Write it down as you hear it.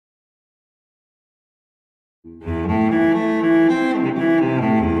So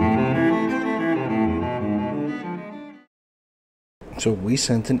we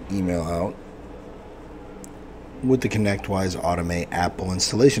sent an email out with the ConnectWise RMM Apple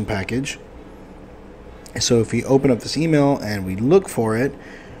installation package. So if we open up this email and we look for it,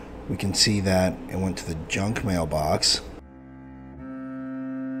 we can see that it went to the junk mailbox.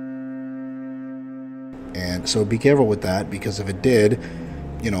 And so be careful with that, because if it did,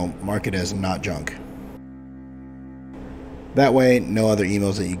 mark it as not junk. That way, no other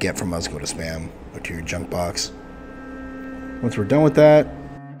emails that you get from us go to spam or to your junk box. Once we're done with that,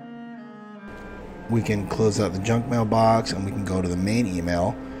 we can close out the junk mailbox and we can go to the main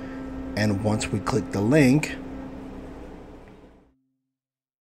email. And once we click the link,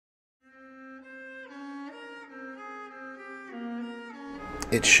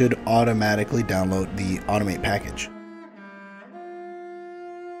 it should automatically download the Automate package.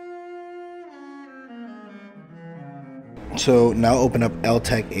 So now open up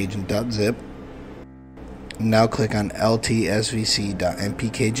ltechagent.zip. Now click on ltsvc.mpkg.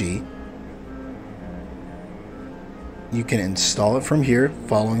 You can install it from here,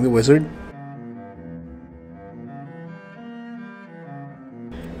 following the wizard.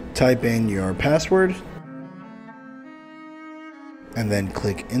 Type in your password, and then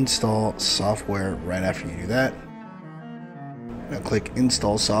click install software right after you do that. Now click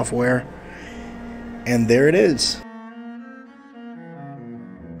install software, and there it is.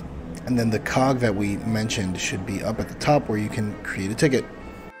 And then the cog that we mentioned should be up at the top where you can create a ticket.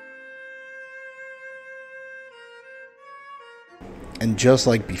 And just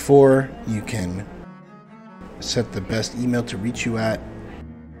like before, you can set the best email to reach you at,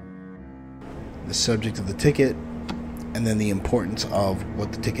 the subject of the ticket, and then the importance of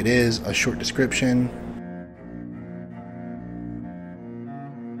what the ticket is, a short description.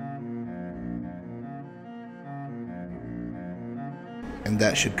 And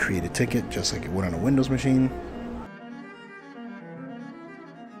that should create a ticket just like it would on a Windows machine.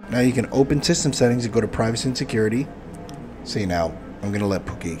 Now you can open system settings and go to privacy and security. See, now I'm going to let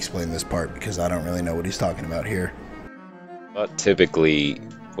Pookie explain this part because I don't really know what he's talking about here. But typically,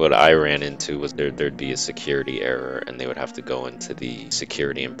 what I ran into was there'd be a security error and they would have to go into the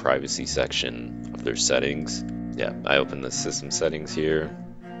security and privacy section of their settings. Yeah, I open the system settings here,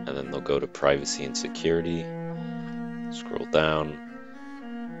 and then they'll go to privacy and security, scroll down,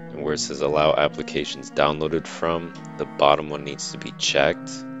 and where it says allow applications downloaded from, the bottom one needs to be checked.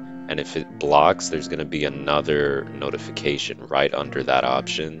 And if it blocks, there's going to be another notification right under that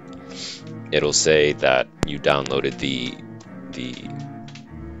option. It'll say that you downloaded the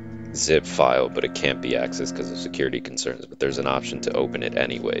zip file, but it can't be accessed because of security concerns. But there's an option to open it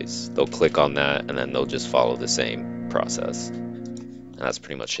anyways. They'll click on that, and then they'll just follow the same process. And that's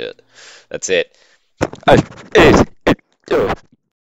pretty much it. That's it.